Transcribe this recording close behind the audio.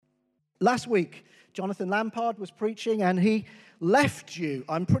Last week, Jonathan Lampard was preaching and he left you,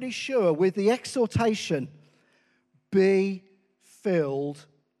 I'm pretty sure, with the exhortation, be filled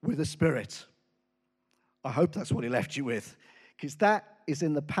with the Spirit. I hope that's what he left you with, because that is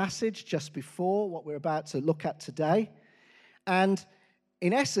in the passage just before what we're about to look at today. And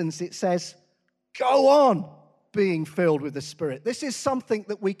in essence, it says, go on being filled with the Spirit. This is something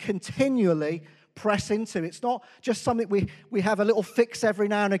that we continually press into. It's not just something we have a little fix every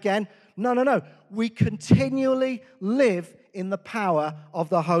now and again. No. We continually live in the power of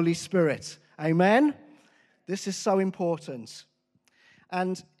the Holy Spirit. Amen? This is so important.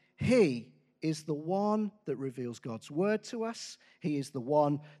 And He is the one that reveals God's word to us. He is the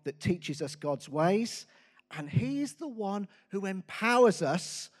one that teaches us God's ways. And He is the one who empowers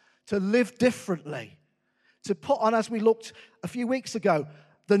us to live differently. To put on, as we looked a few weeks ago,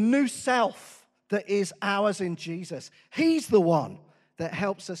 the new self that is ours in Jesus. He's the one that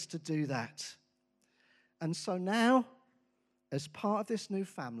helps us to do that. And so now, as part of this new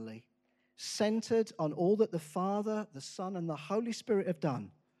family, centered on all that the Father, the Son, and the Holy Spirit have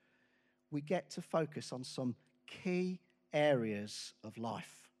done, we get to focus on some key areas of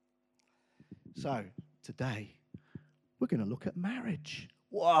life. So, today, we're going to look at marriage.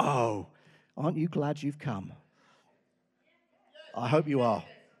 Whoa! Aren't you glad you've come? I hope you are.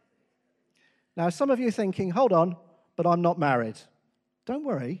 Now, some of you are thinking, hold on, but I'm not married. Don't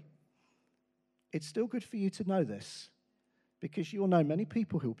worry. It's still good for you to know this, because you'll know many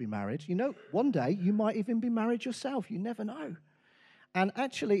people who will be married. You know, one day you might even be married yourself. You never know. And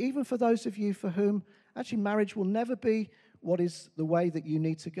actually, even for those of you for whom actually marriage will never be what is the way that you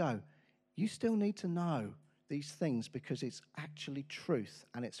need to go, you still need to know these things because it's actually truth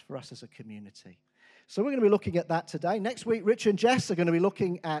and it's for us as a community. So we're going to be looking at that today. Next week, Rich and Jess are going to be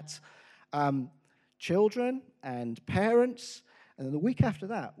looking at children and parents. And then the week after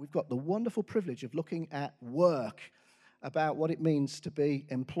that, we've got the wonderful privilege of looking at work, about what it means to be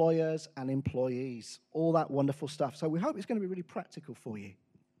employers and employees, all that wonderful stuff. So we hope it's going to be really practical for you.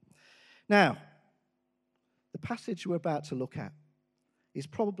 Now, the passage we're about to look at is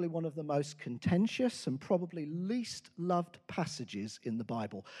probably one of the most contentious and probably least loved passages in the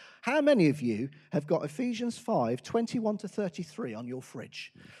Bible. How many of you have got Ephesians 5:21-33 on your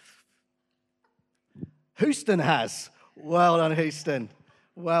fridge? Houston has. Well done, Houston.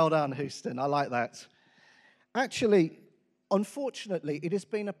 Well done, Houston. I like that. Actually, unfortunately, it has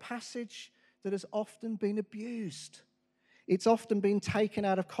been a passage that has often been abused. It's often been taken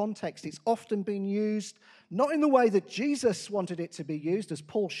out of context. It's often been used not in the way that Jesus wanted it to be used, as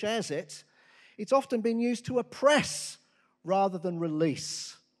Paul shares it. It's often been used to oppress rather than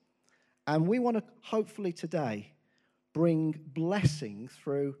release. And we want to hopefully today bring blessing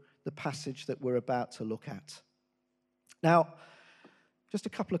through the passage that we're about to look at. Now, just a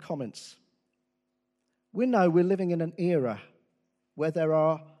couple of comments. We know we're living in an era where there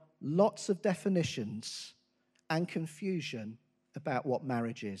are lots of definitions and confusion about what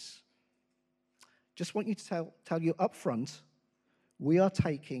marriage is. Just want you to tell you up front, we are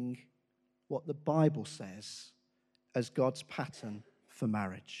taking what the Bible says as God's pattern for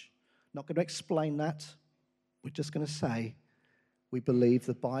marriage. Not going to explain that. We're just going to say we believe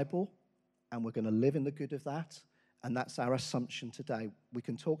the Bible and we're going to live in the good of that. And that's our assumption today. We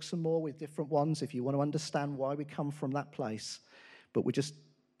can talk some more with different ones if you want to understand why we come from that place. But we're just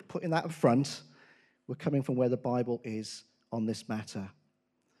putting that up front. We're coming from where the Bible is on this matter.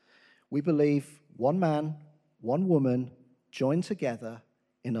 We believe one man, one woman, joined together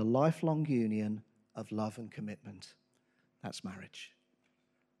in a lifelong union of love and commitment. That's marriage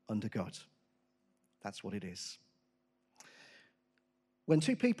under God. That's what it is. When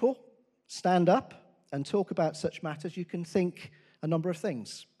two people stand up and talk about such matters, you can think a number of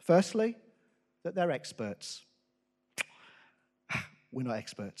things. Firstly, that they're experts. We're not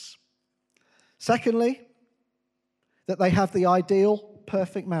experts. Secondly, that they have the ideal,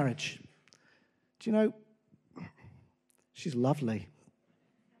 perfect marriage. Do you know, she's lovely.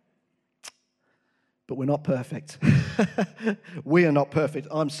 But we're not perfect. We are not perfect.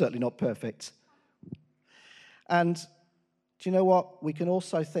 I'm certainly not perfect. And do you know what? We can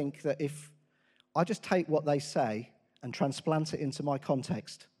also think that if I just take what they say and transplant it into my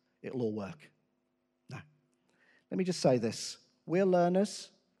context, it'll all work. No. Let me just say this. We're learners.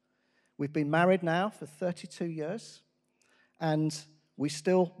 We've been married now for 32 years. And we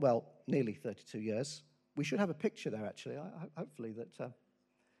still, well, nearly 32 years. We should have a picture there, actually. Hopefully that,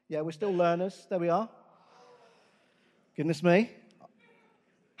 yeah, we're still learners. There we are. Goodness me.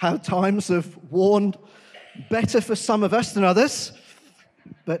 How times have worn better for some of us than others.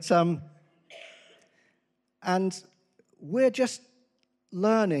 But, and we're just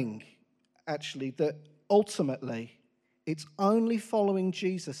learning actually, that ultimately it's only following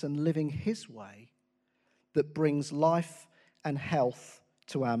Jesus and living his way that brings life and health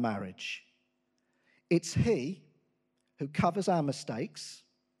to our marriage. It's he who covers our mistakes.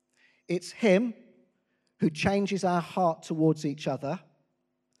 It's him who changes our heart towards each other.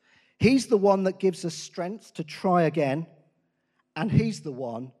 He's the one that gives us strength to try again. And he's the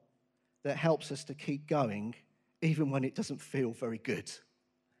one that helps us to keep going even when it doesn't feel very good.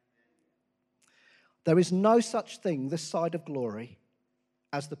 There is no such thing this side of glory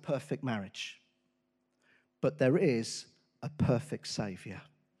as the perfect marriage. But there is a perfect Saviour.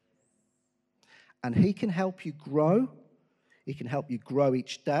 And he can help you grow. He can help you grow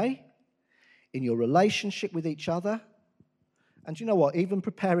each day in your relationship with each other. And you know what? Even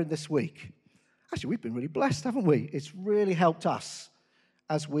preparing this week, actually, we've been really blessed, haven't we? It's really helped us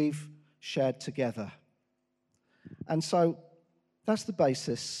as we've shared together. And so that's the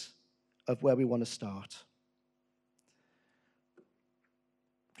basis of where we want to start. Do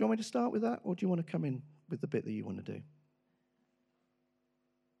you want me to start with that, or do you want to come in with the bit that you want to do?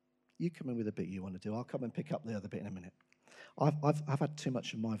 You come in with the bit you want to do. I'll come and pick up the other bit in a minute. I've had too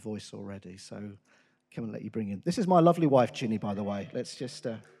much of my voice already, so come and let you bring in. This is my lovely wife, Ginny, by the way. Let's just...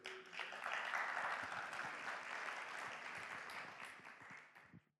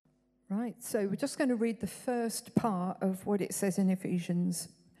 Right, so we're just going to read the first part of what it says in Ephesians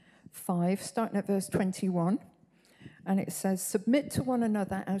 5, starting at verse 21. And it says, "Submit to one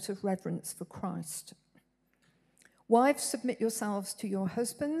another out of reverence for Christ. Wives, submit yourselves to your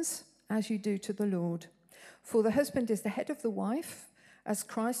husbands as you do to the Lord. For the husband is the head of the wife, as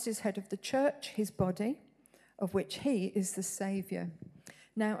Christ is head of the church, his body, of which he is the Saviour.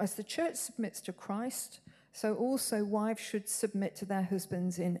 Now, as the church submits to Christ, so also wives should submit to their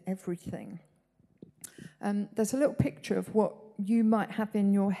husbands in everything." There's a little picture of what you might have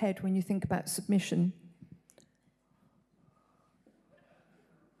in your head when you think about submission.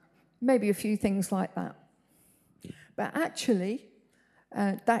 Maybe a few things like that. But actually,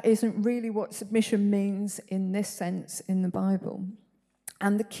 that isn't really what submission means in this sense in the Bible.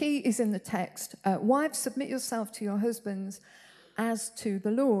 And the key is in the text. Wives, submit yourself to your husbands as to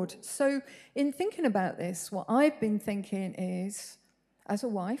the Lord. So in thinking about this, what I've been thinking is, as a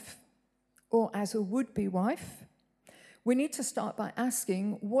wife, or as a would-be wife, we need to start by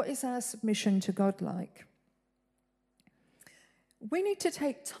asking, what is our submission to God like? We need to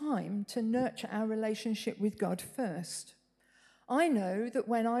take time to nurture our relationship with God first. I know that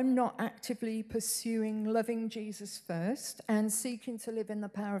when I'm not actively pursuing loving Jesus first and seeking to live in the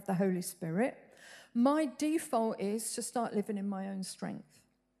power of the Holy Spirit, my default is to start living in my own strength.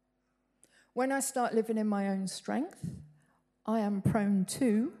 When I start living in my own strength, I am prone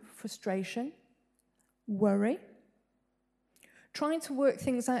to frustration, worry, trying to work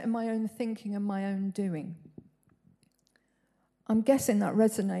things out in my own thinking and my own doing. I'm guessing that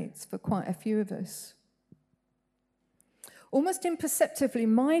resonates for quite a few of us. Almost imperceptibly,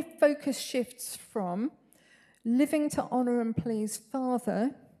 my focus shifts from living to honour and please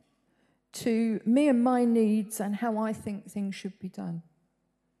Father to me and my needs and how I think things should be done.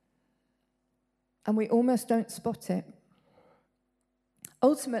 And we almost don't spot it.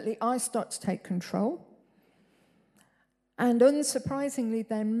 Ultimately, I start to take control. And unsurprisingly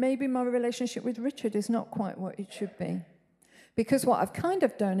then, maybe my relationship with Richard is not quite what it should be. Because what I've kind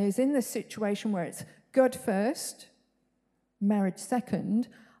of done is, in this situation where it's God first, marriage second,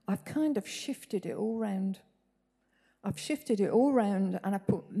 I've kind of shifted it all round. I've shifted it all round and I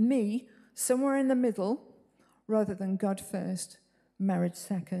put me somewhere in the middle rather than God first, marriage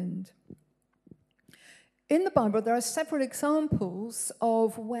second. In the Bible, there are several examples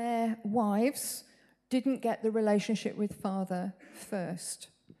of where wives didn't get the relationship with Father first.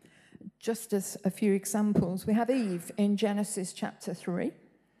 Just as a few examples, we have Eve in Genesis chapter 3,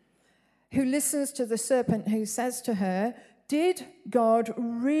 who listens to the serpent who says to her, "Did God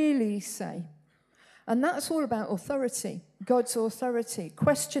really say?" And that's all about authority, God's authority,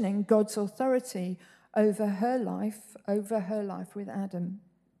 questioning God's authority over her life with Adam.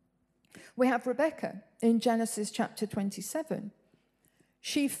 We have Rebecca in Genesis chapter 27.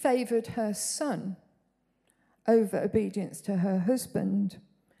 She favoured her son over obedience to her husband.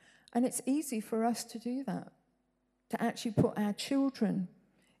 And it's easy for us to do that, to actually put our children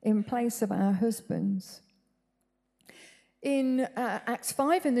in place of our husbands. In Acts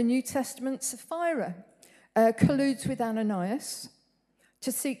 5 in the New Testament, Sapphira colludes with Ananias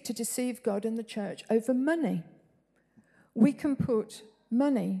to seek to deceive God and the church over money. We can put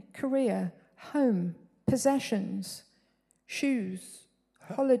money, career, home, possessions, shoes,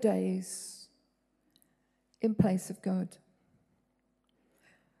 holidays in place of God.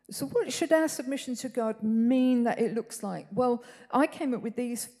 So what should our submission to God mean that it looks like? Well, I came up with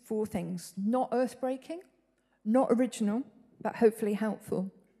these 4 things. Not earth-breaking, not original, but hopefully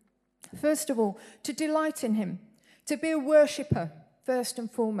helpful. First of all, to delight in him, to be a worshipper, first and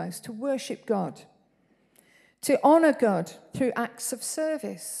foremost, to worship God, to honor God through acts of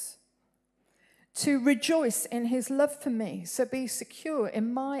service, to rejoice in his love for me, so be secure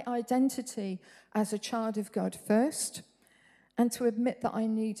in my identity as a child of God first, and to admit that I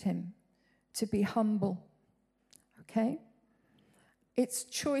need him, to be humble, okay? It's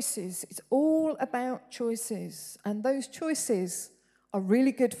choices. It's all about choices, and those choices are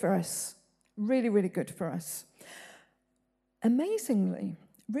really good for us, really, really good for us. Amazingly,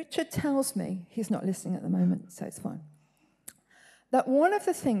 Richard tells me, he's not listening at the moment, so it's fine, that one of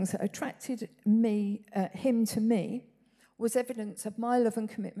the things that attracted him to me was evidence of my love and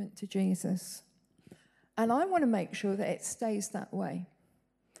commitment to Jesus. And I want to make sure that it stays that way.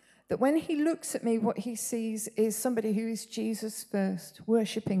 That when he looks at me, what he sees is somebody who is Jesus first,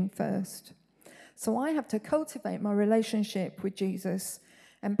 worshipping first. So I have to cultivate my relationship with Jesus,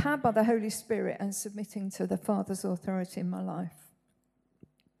 empowered by the Holy Spirit and submitting to the Father's authority in my life.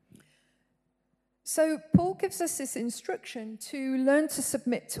 So Paul gives us this instruction to learn to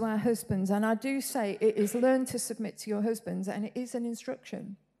submit to our husbands. And I do say it is learn to submit to your husbands, and it is an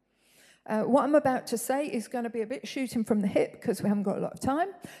instruction. What I'm about to say is going to be a bit shooting from the hip because we haven't got a lot of time.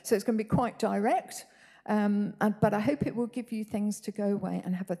 So it's going to be quite direct. But I hope it will give you things to go away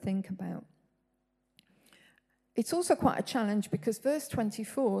and have a think about. It's also quite a challenge because verse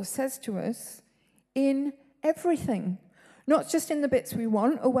 24 says to us, in everything, not just in the bits we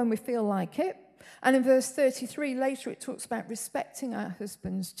want or when we feel like it. And in verse 33, later it talks about respecting our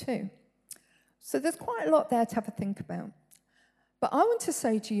husbands too. So there's quite a lot there to have a think about. But I want to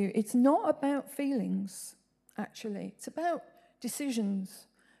say to you, it's not about feelings, actually. It's about decisions.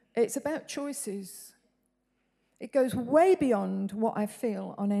 It's about choices. It goes way beyond what I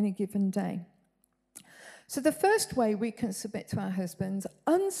feel on any given day. So the first way we can submit to our husbands,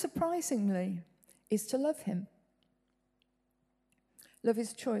 unsurprisingly, is to love him. Love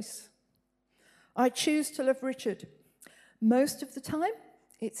is choice. I choose to love Richard. Most of the time,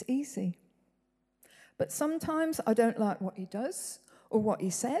 it's easy. But sometimes I don't like what he does, or what he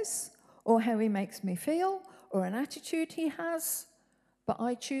says, or how he makes me feel, or an attitude he has, but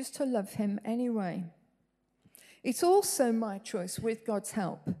I choose to love him anyway. It's also my choice, with God's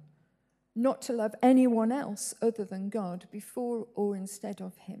help, not to love anyone else other than God before or instead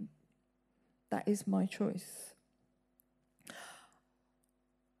of him. That is my choice.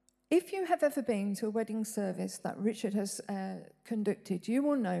 If you have ever been to a wedding service that Richard has conducted, you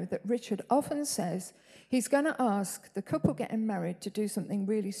will know that Richard often says he's going to ask the couple getting married to do something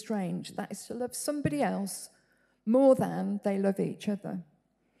really strange. That is to love somebody else more than they love each other.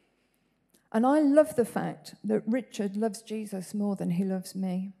 And I love the fact that Richard loves Jesus more than he loves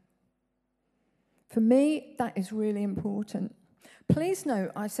me. For me, that is really important. Please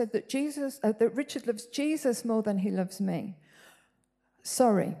note, I said that Richard loves Jesus more than he loves me.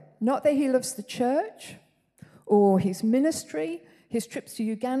 Sorry, not that he loves the church or his ministry, his trips to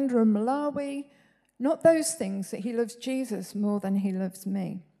Uganda and Malawi, not those things, that he loves Jesus more than he loves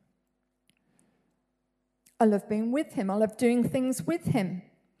me. I love being with him. I love doing things with him.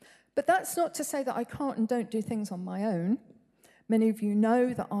 But that's not to say that I can't and don't do things on my own. Many of you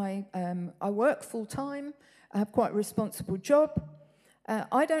know that I work full-time. I have quite a responsible job.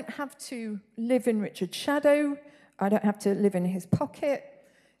 I don't have to live in Richard's shadow. I don't have to live in his pocket.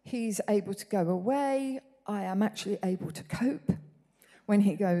 He's able to go away. I am actually able to cope when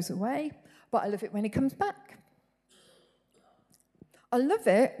he goes away, but I love it when he comes back. I love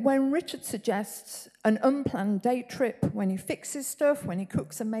it when Richard suggests an unplanned day trip, when he fixes stuff, when he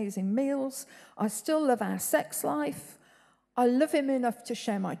cooks amazing meals. I still love our sex life. I love him enough to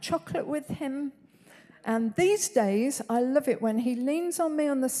share my chocolate with him. And these days, I love it when he leans on me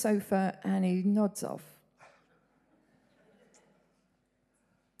on the sofa and he nods off.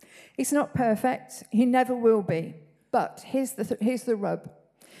 He's not perfect. He never will be. But here's the rub.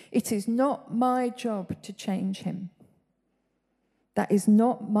 It is not my job to change him. That is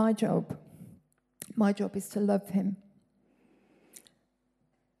not my job. My job is to love him.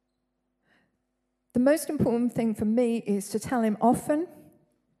 The most important thing for me is to tell him often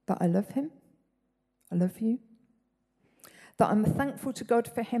that I love him. I love you. That I'm thankful to God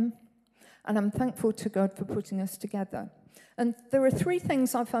for him. And I'm thankful to God for putting us together. And there are 3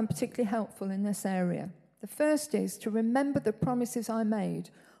 things I find particularly helpful in this area. The first is to remember the promises I made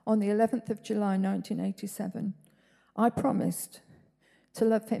on the 11th of July, 1987. I promised to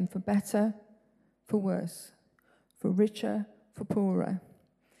love him for better, for worse, for richer, for poorer.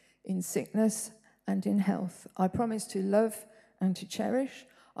 in sickness and in health. I promise to love and to cherish.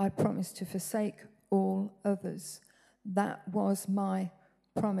 I promise to forsake all others. That was my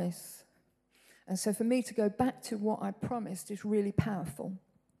promise. And so for me to go back to what I promised is really powerful.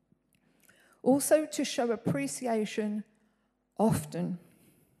 Also, to show appreciation often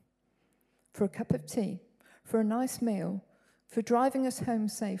for a cup of tea, for a nice meal, for driving us home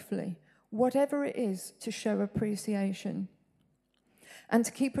safely, whatever it is, to show appreciation. And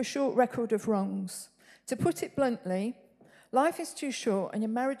to keep a short record of wrongs. To put it bluntly, life is too short and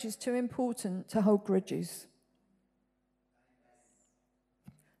your marriage is too important to hold grudges.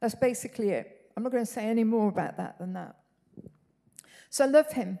 That's basically it. I'm not going to say any more about that than that. So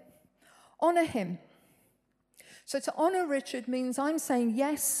love him. Honour him. So to honour Richard means I'm saying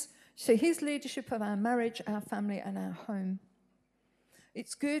yes to his leadership of our marriage, our family, and our home.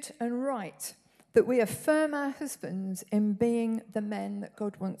 It's good and right that we affirm our husbands in being the men that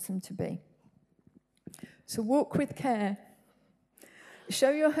God wants them to be. So walk with care.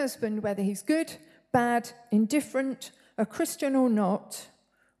 Show your husband whether he's good, bad, indifferent, a Christian or not,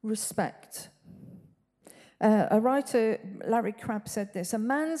 respect. A writer, Larry Crabb, said this: a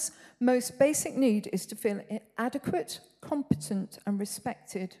man's most basic need is to feel adequate, competent, and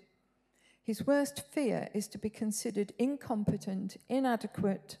respected. His worst fear is to be considered incompetent,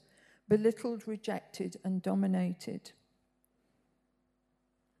 inadequate, belittled, rejected, and dominated.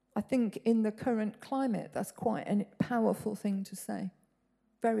 I think in the current climate, that's quite a powerful thing to say.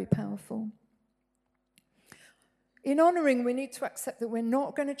 Very powerful. In honouring, we need to accept that we're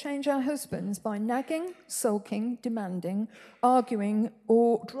not going to change our husbands by nagging, sulking, demanding, arguing,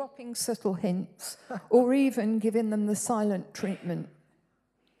 or dropping subtle hints, or even giving them the silent treatment.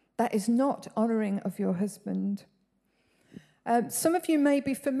 That is not honouring of your husband. Some of you may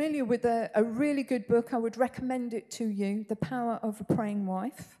be familiar with a really good book. I would recommend it to you, The Power of a Praying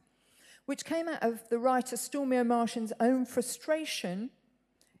Wife, which came out of the writer Stormie Omartian's own frustration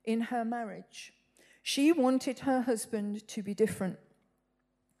in her marriage. She wanted her husband to be different.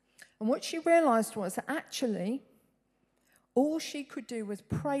 And what she realised was that actually all she could do was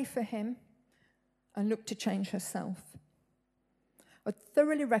pray for him and look to change herself. I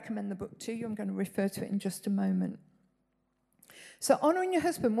thoroughly recommend the book to you. I'm going to refer to it in just a moment. So honouring your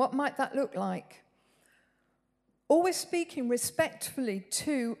husband, what might that look like? Always speaking respectfully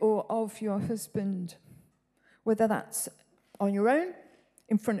to or of your husband, whether that's on your own,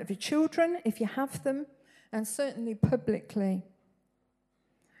 in front of your children, if you have them, and certainly publicly.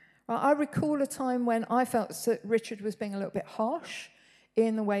 I recall a time when I felt that Richard was being a little bit harsh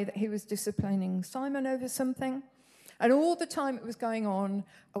in the way that he was disciplining Simon over something. And all the time it was going on,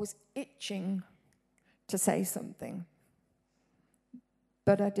 I was itching to say something.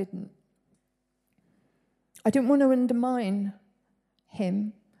 But I didn't. I didn't want to undermine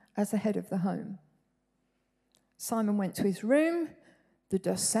him as the head of the home. Simon went to his room, the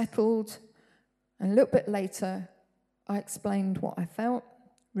dust settled, and a little bit later, I explained what I felt.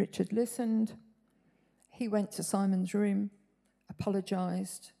 Richard listened. He went to Simon's room,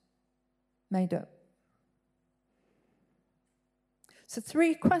 apologised, made up. So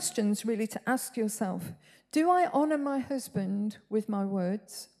 3 questions really to ask yourself. Do I honour my husband with my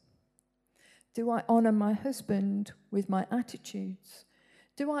words? Do I honour my husband with my attitudes?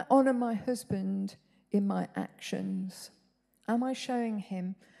 Do I honour my husband in my actions? Am I showing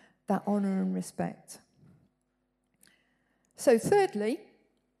him that honour and respect? So thirdly,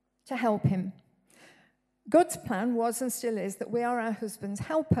 to help him. God's plan was and still is that we are our husband's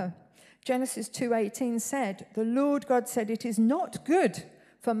helper. Genesis 2:18 said, the Lord God said, it is not good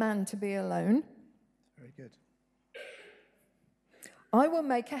for man to be alone. Very good. I will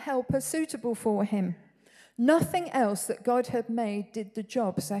make a helper suitable for him. Nothing else that God had made did the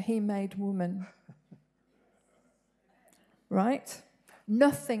job, so he made woman. Right?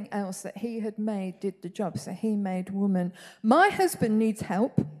 Nothing else that he had made did the job, so he made woman. My husband needs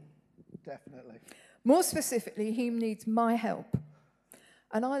help. Definitely. More specifically, he needs my help.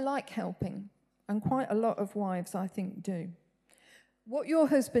 And I like helping, and quite a lot of wives, I think, do. What your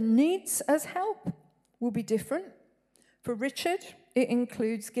husband needs as help will be different. For Richard, it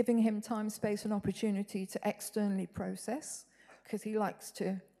includes giving him time, space, and opportunity to externally process, because he likes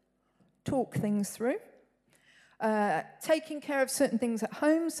to talk things through. Taking care of certain things at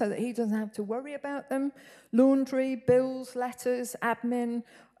home so that he doesn't have to worry about them. Laundry, bills, letters, admin,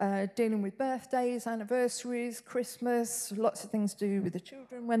 dealing with birthdays, anniversaries, Christmas, lots of things to do with the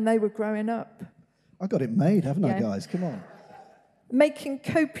children when they were growing up. I got it made, haven't I, guys? Come on. Making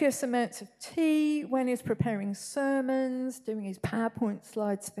copious amounts of tea when he's preparing sermons, doing his PowerPoint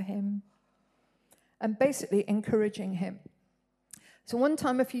slides for him, and basically encouraging him. So one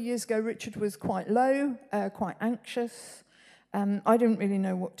time a few years ago, Richard was quite low, quite anxious. I didn't really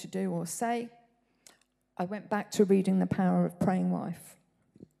know what to do or say. I went back to reading The Power of Praying Wife.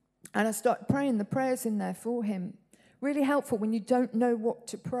 And I started praying the prayers in there for him. Really helpful when you don't know what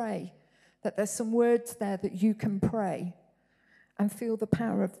to pray, that there's some words there that you can pray and feel the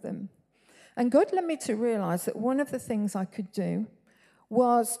power of them. And God led me to realize that one of the things I could do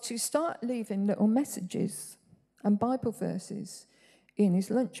was to start leaving little messages and Bible verses in his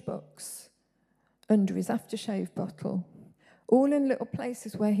lunchbox, under his aftershave bottle, all in little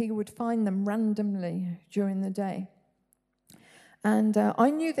places where he would find them randomly during the day. And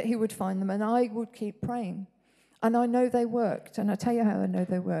I knew that he would find them, and I would keep praying. And I know they worked, and I'll tell you how I know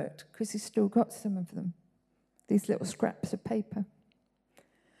they worked, because he's still got some of them, these little scraps of paper.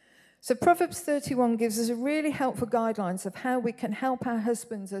 So Proverbs 31 gives us a really helpful guidelines of how we can help our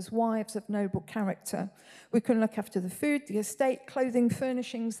husbands as wives of noble character. We can look after the food, the estate, clothing,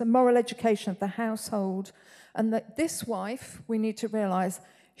 furnishings, the moral education of the household. And that this wife, we need to realize,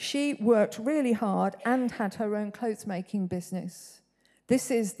 she worked really hard and had her own clothes-making business. This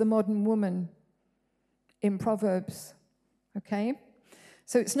is the modern woman in Proverbs, okay?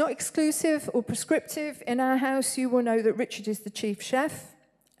 So it's not exclusive or prescriptive. In our house, you will know that Richard is the chief chef,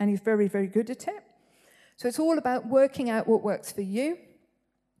 and he's very, very good at it. So it's all about working out what works for you.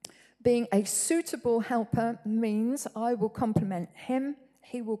 Being a suitable helper means I will compliment him,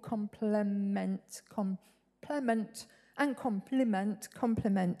 he will compliment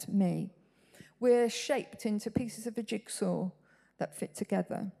me. We're shaped into pieces of a jigsaw that fit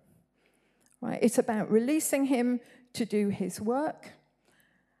together. Right? It's about releasing him to do his work.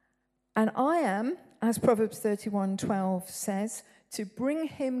 And I am, as Proverbs 31:12 says, to bring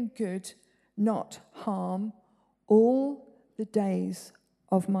him good, not harm, all the days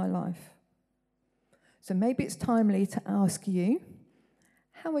of my life. So maybe it's timely to ask you,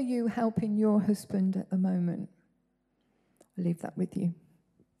 how are you helping your husband at the moment? I'll leave that with you.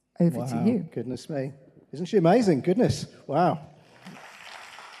 Over to you. Goodness me. Isn't she amazing? Goodness. Wow.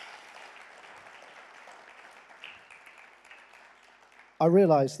 I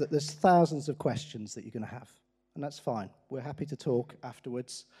realise that there's thousands of questions that you're going to have, and that's fine. We're happy to talk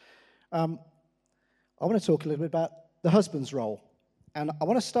afterwards. I want to talk a little bit about the husband's role, and I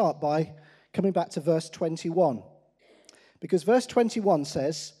want to start by coming back to verse 21, because verse 21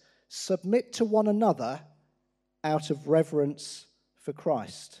 says, "Submit to one another out of reverence for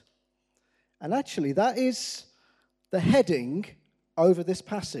Christ." And actually, that is the heading over this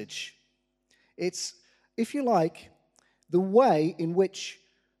passage. It's, if you like, the way in which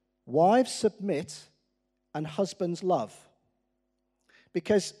wives submit and husbands love.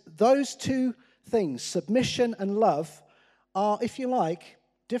 Because those two things, submission and love, are, if you like,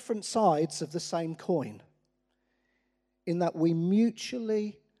 different sides of the same coin, in that we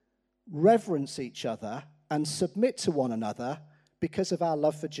mutually reverence each other and submit to one another because of our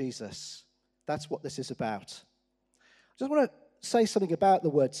love for Jesus. That's what this is about. I just want to say something about the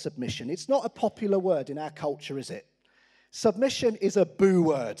word submission. It's not a popular word in our culture, is it? Submission is a boo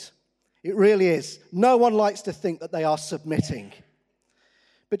word. It really is. No one likes to think that they are submitting.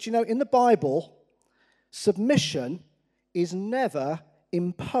 But you know, in the Bible, submission is never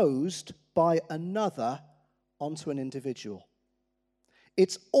imposed by another onto an individual.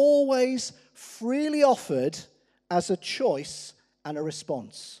 It's always freely offered as a choice and a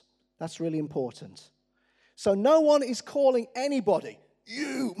response. That's really important. So no one is calling anybody,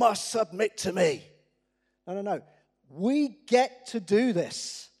 "You must submit to me." No. We get to do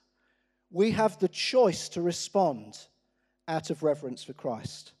this. We have the choice to respond out of reverence for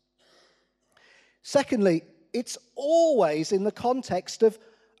Christ. Secondly, it's always in the context of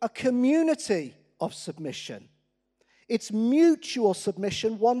a community of submission. It's mutual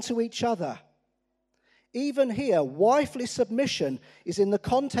submission one to each other. Even here, wifely submission is in the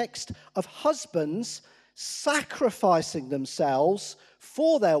context of husbands sacrificing themselves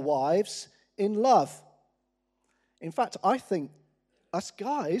for their wives in love. In fact, I think us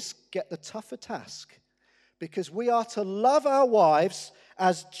guys get the tougher task, because we are to love our wives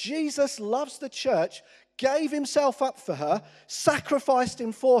as Jesus loves the church, gave himself up for her, sacrificed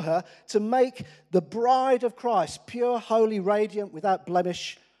him for her to make the bride of Christ pure, holy, radiant, without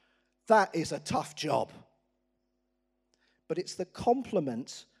blemish. That is a tough job. But it's the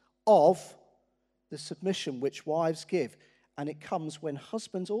complement of the submission which wives give, and it comes when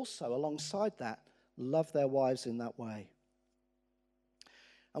husbands also, alongside that, love their wives in that way.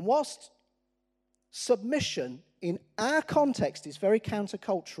 And whilst submission in our context is very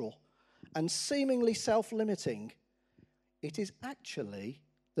countercultural and seemingly self-limiting, it is actually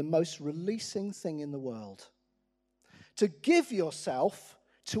the most releasing thing in the world. To give yourself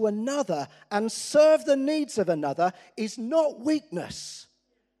to another and serve the needs of another is not weakness,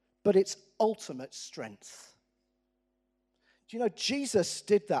 but it's ultimate strength. Do you know, Jesus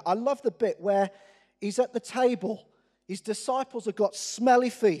did that? I love the bit where he's at the table. His disciples have got smelly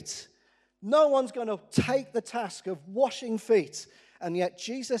feet. No one's going to take the task of washing feet. And yet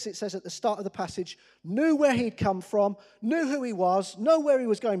Jesus, it says at the start of the passage, knew where he'd come from, knew who he was, knew where he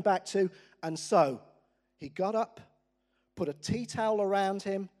was going back to. And so he got up, put a tea towel around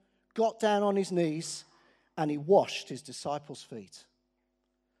him, got down on his knees, and he washed his disciples' feet.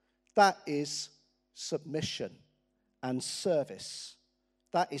 That is submission and service.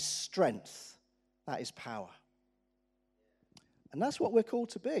 That is strength. That is power. And that's what we're called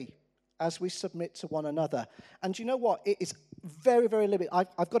to be as we submit to one another. And you know what? It is very, very limited.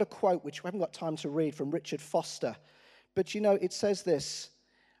 I've got a quote which we haven't got time to read from Richard Foster. But you know, it says this.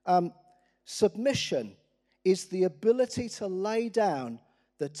 Submission is the ability to lay down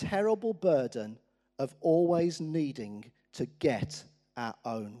the terrible burden of always needing to get our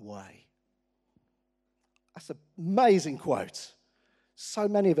own way. That's an amazing quote. So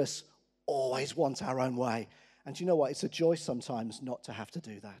many of us always want our own way. And you know what? It's a joy sometimes not to have to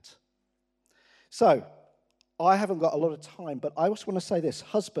do that. So, I haven't got a lot of time, but I just want to say this.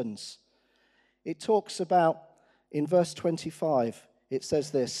 Husbands, it talks about, in verse 25, it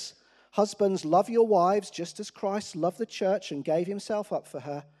says this. Husbands, love your wives just as Christ loved the church and gave himself up for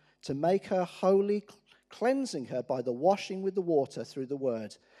her to make her holy, cleansing her by the washing with the water through the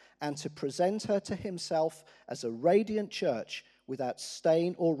word, and to present her to himself as a radiant church without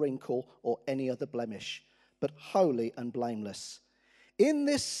stain or wrinkle or any other blemish, but holy and blameless. In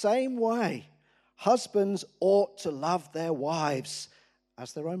this same way, husbands ought to love their wives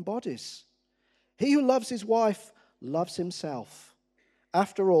as their own bodies. He who loves his wife loves himself.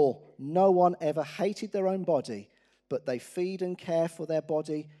 After all, no one ever hated their own body, but they feed and care for their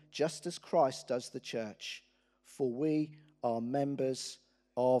body just as Christ does the church. For we are members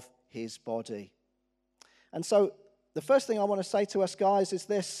of his body. And so the first thing I want to say to us guys is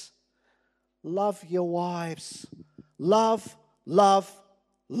this. Love your wives. Love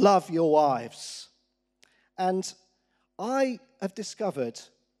your wives. And I have discovered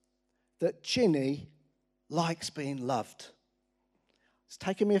that Ginny likes being loved. It's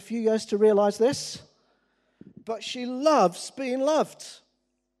taken me a few years to realize this, but she loves being loved.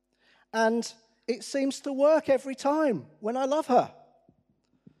 And it seems to work every time when I love her.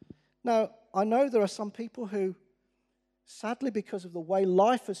 Now, I know there are some people who, sadly, because of the way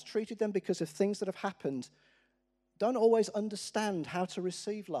life has treated them, because of things that have happened, don't always understand how to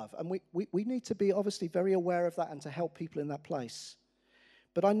receive love. And we need to be obviously very aware of that and to help people in that place.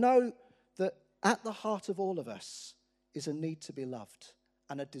 But I know that at the heart of all of us is a need to be loved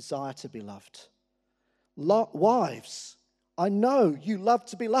and a desire to be loved. Wives, I know you love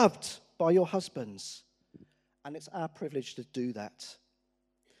to be loved by your husbands, and it's our privilege to do that.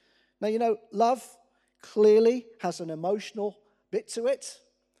 Now, you know, love clearly has an emotional bit to it.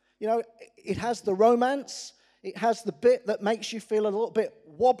 You know, it has the romance. It has the bit that makes you feel a little bit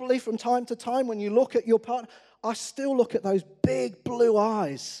wobbly from time to time when you look at your partner. I still look at those big blue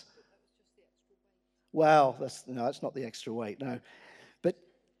eyes. Well, that's not the extra weight, no. But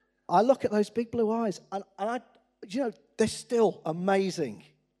I look at those big blue eyes, and they're still amazing.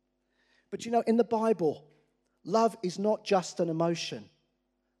 But you know, in the Bible, love is not just an emotion.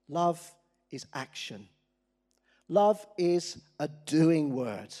 Love is action. Love is a doing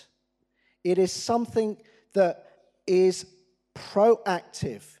word. It is something that is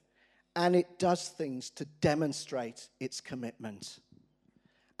proactive, and it does things to demonstrate its commitment.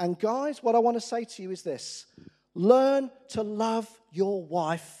 And guys, what I want to say to you is this. Learn to love your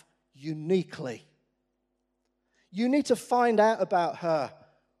wife uniquely. You need to find out about her.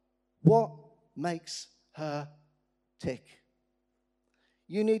 What makes her tick?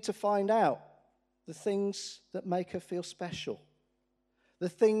 You need to find out the things that make her feel special, the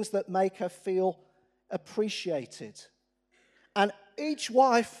things that make her feel appreciated. And each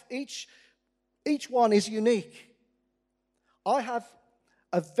wife, each one is unique. I have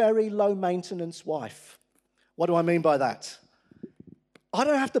a very low-maintenance wife. What do I mean by that? I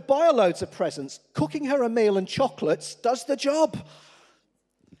don't have to buy her loads of presents. Cooking her a meal and chocolates does the job.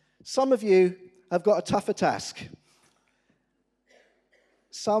 Some of you have got a tougher task.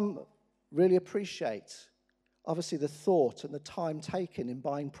 Some really appreciate, obviously, the thought and the time taken in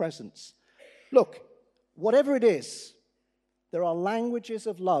buying presents. Look, whatever it is, there are languages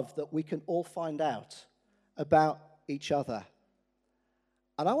of love that we can all find out about each other.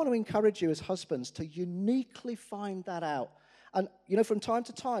 And I want to encourage you as husbands to uniquely find that out And, from time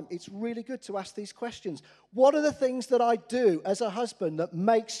to time, it's really good to ask these questions. What are the things that I do as a husband that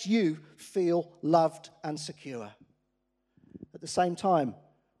makes you feel loved and secure? At the same time,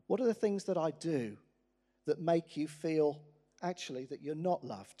 what are the things that I do that make you feel, actually, that you're not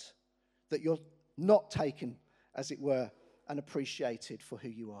loved, that you're not taken, as it were, and appreciated for who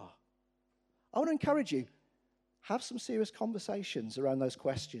you are? I want to encourage you, have some serious conversations around those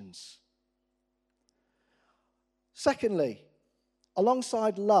questions. Secondly,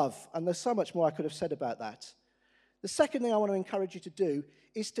 alongside love, and there's so much more I could have said about that, the second thing I want to encourage you to do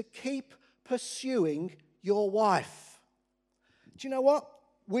is to keep pursuing your wife. Do you know what?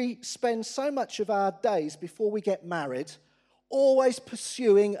 We spend so much of our days before we get married always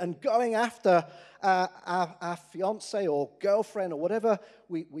pursuing and going after our fiancé or girlfriend or whatever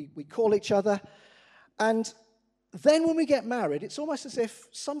we call each other. And then when we get married, it's almost as if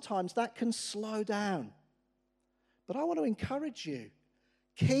sometimes that can slow down. But I want to encourage you,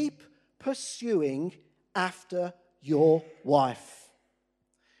 keep pursuing after your wife.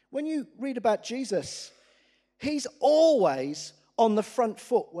 When you read about Jesus, he's always on the front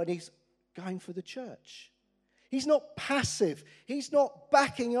foot when he's going for the church. He's not passive. He's not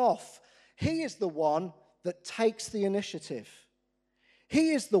backing off. He is the one that takes the initiative.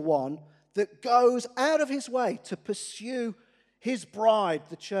 He is the one that goes out of his way to pursue his bride,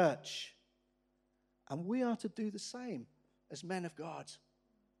 the church. And we are to do the same as men of God.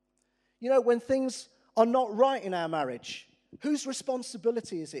 When things are not right in our marriage, whose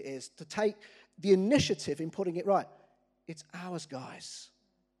responsibility is it to take the initiative in putting it right? It's ours, guys.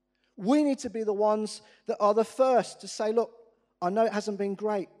 We need to be the ones that are the first to say, look, I know it hasn't been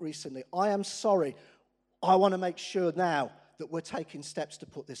great recently. I am sorry. I want to make sure now that we're taking steps to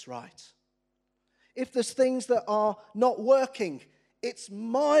put this right. If there's things that are not working, it's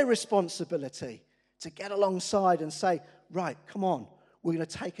my responsibility to get alongside and say, right, come on, we're going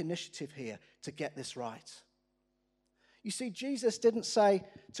to take initiative here to get this right. You see, Jesus didn't say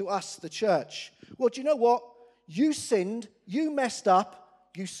to us, the church, well, do you know what? You sinned, you messed up,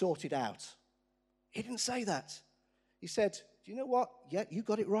 you sorted out. He didn't say that. He said, do you know what? Yeah, you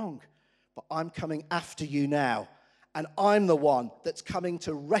got it wrong, but I'm coming after you now, and I'm the one that's coming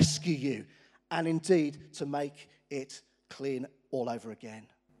to rescue you and indeed to make it clean all over again.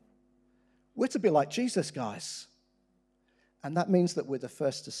 We're to be like Jesus, guys. And that means that we're the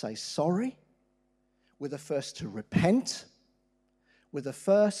first to say sorry. We're the first to repent. We're the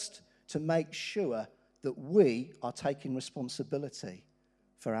first to make sure that we are taking responsibility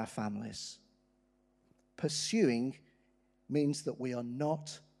for our families. Pursuing means that we are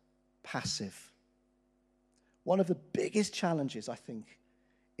not passive. One of the biggest challenges, I think,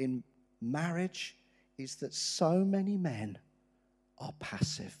 in marriage is that so many men are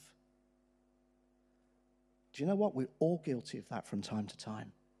passive. Do you know what? We're all guilty of that from time to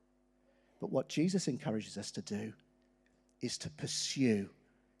time. But what Jesus encourages us to do is to pursue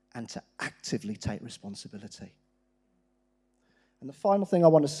and to actively take responsibility. And the final thing I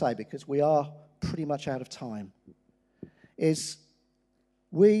want to say, because we are pretty much out of time, is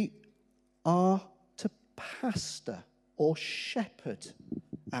we are to pastor or shepherd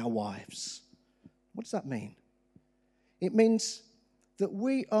our wives. What does that mean? It means that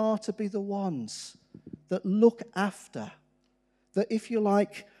we are to be the ones that look after, that, if you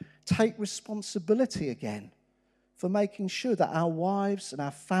like, take responsibility again for making sure that our wives and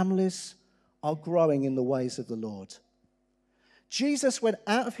our families are growing in the ways of the Lord. Jesus went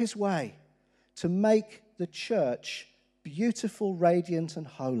out of his way to make the church beautiful, radiant, and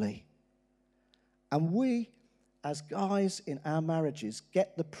holy. And we, as guys in our marriages,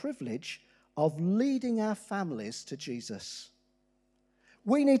 get the privilege of leading our families to Jesus.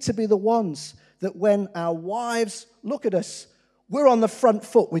 We need to be the ones that when our wives look at us, we're on the front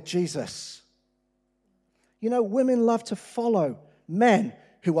foot with Jesus. Women love to follow men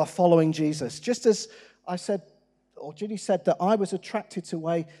who are following Jesus. Just as I said, or Ginny said, that I was attracted to the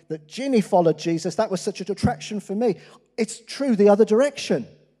way that Ginny followed Jesus, that was such an attraction for me. It's true the other direction.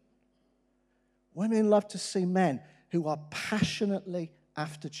 Women love to see men who are passionately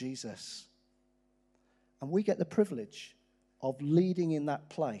after Jesus. And we get the privilege of leading in that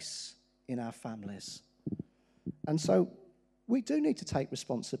place in our families. And so we do need to take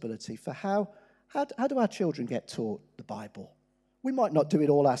responsibility for how do our children get taught the Bible? We might not do it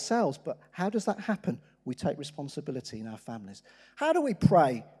all ourselves, but how does that happen? We take responsibility in our families. How do we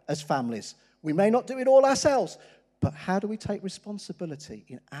pray as families? We may not do it all ourselves, but how do we take responsibility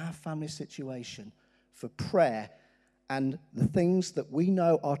in our family situation for prayer and the things that we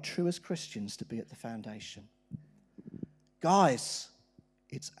know are true as Christians to be at the foundation? Guys,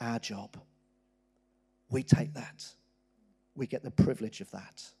 it's our job. We take that. we get the privilege of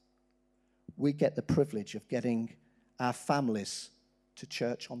that. We get the privilege of getting our families to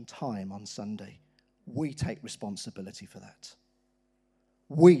church on time on Sunday. We take responsibility for that.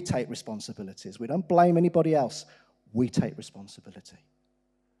 We take responsibilities. We don't blame anybody else. We take responsibility.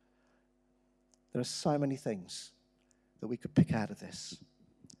 There are so many things that we could pick out of this.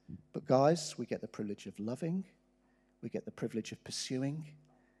 But guys, we get the privilege of loving, we get the privilege of pursuing,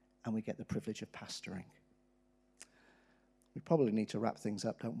 and we get the privilege of pastoring. We probably need to wrap things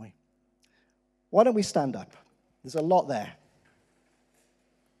up, don't we? Why don't we stand up? There's a lot there.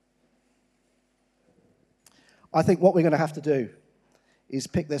 I think what we're going to have to do is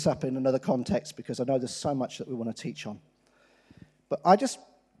pick this up in another context, because I know there's so much that we want to teach on. But I just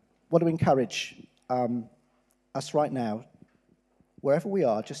want to encourage us right now, wherever we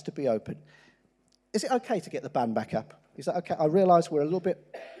are, just to be open. Is it okay to get the band back up? Is that okay? I realise we're a little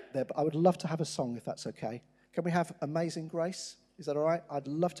bit there, but I would love to have a song if that's okay. Can we have Amazing Grace? Is that all right? I'd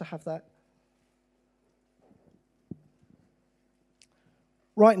love to have that.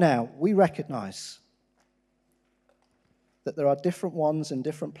 Right now, we recognise that there are different ones in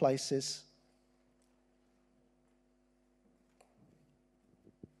different places.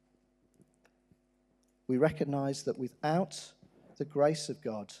 We recognise that without the grace of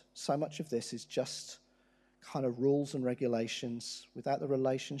God, so much of this is just kind of rules and regulations. Without the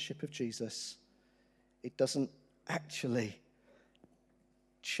relationship of Jesus, it doesn't actually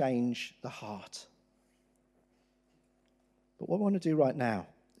change the heart. But what I want to do right now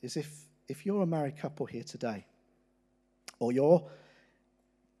is if you're a married couple here today, or you're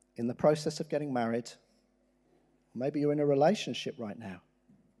in the process of getting married, maybe you're in a relationship right now,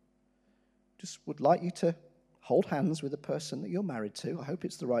 just would like you to hold hands with the person that you're married to. I hope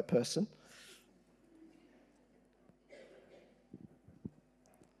it's the right person.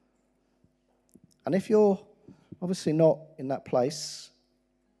 And if you're obviously not in that place,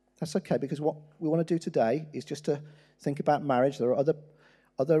 that's okay, because what we want to do today is just to think about marriage. There are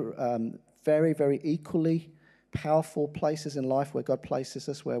other very, very equally powerful places in life where God places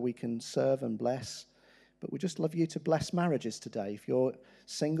us, where we can serve and bless. But we just love you to bless marriages today. If you're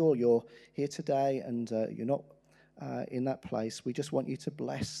single, you're here today, and you're not in that place, we just want you to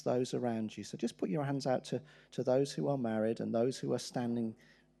bless those around you. So just put your hands out to those who are married and those who are standing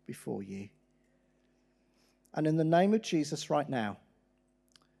before you. And in the name of Jesus right now,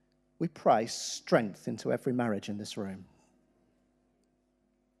 we pray strength into every marriage in this room.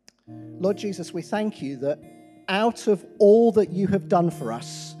 Lord Jesus, we thank you that out of all that you have done for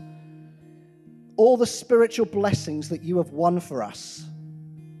us, all the spiritual blessings that you have won for us,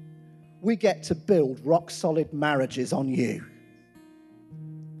 we get to build rock-solid marriages on you.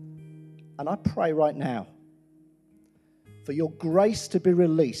 And I pray right now for your grace to be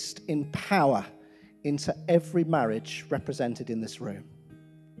released in power into every marriage represented in this room.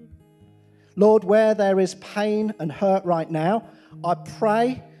 Lord, where there is pain and hurt right now, I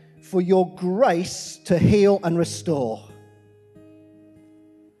pray for your grace to heal and restore.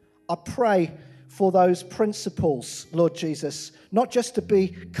 I pray for those principles, Lord Jesus, not just to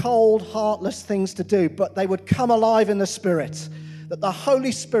be cold, heartless things to do, but they would come alive in the Spirit, that the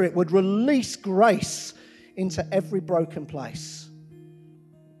Holy Spirit would release grace into every broken place.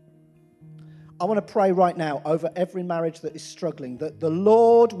 I want to pray right now over every marriage that is struggling, that the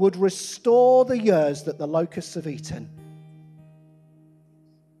Lord would restore the years that the locusts have eaten.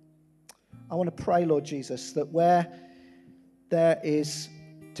 I want to pray, Lord Jesus, that where there is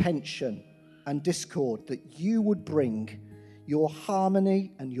tension and discord, that you would bring your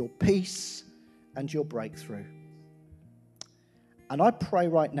harmony and your peace and your breakthrough. And I pray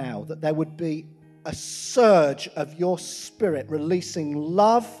right now that there would be a surge of your Spirit releasing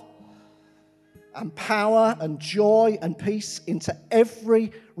love and power and joy and peace into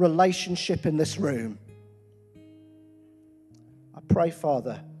every relationship in this room. I pray,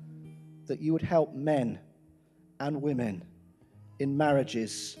 Father, that you would help men and women in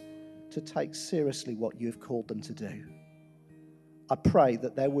marriages to take seriously what you've called them to do. I pray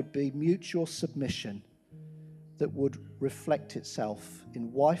that there would be mutual submission that would reflect itself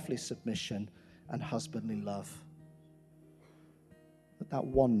in wifely submission and husbandly love. That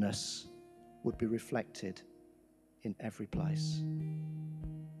oneness would be reflected in every place.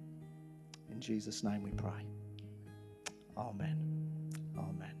 In Jesus' name we pray. Amen.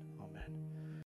 Amen.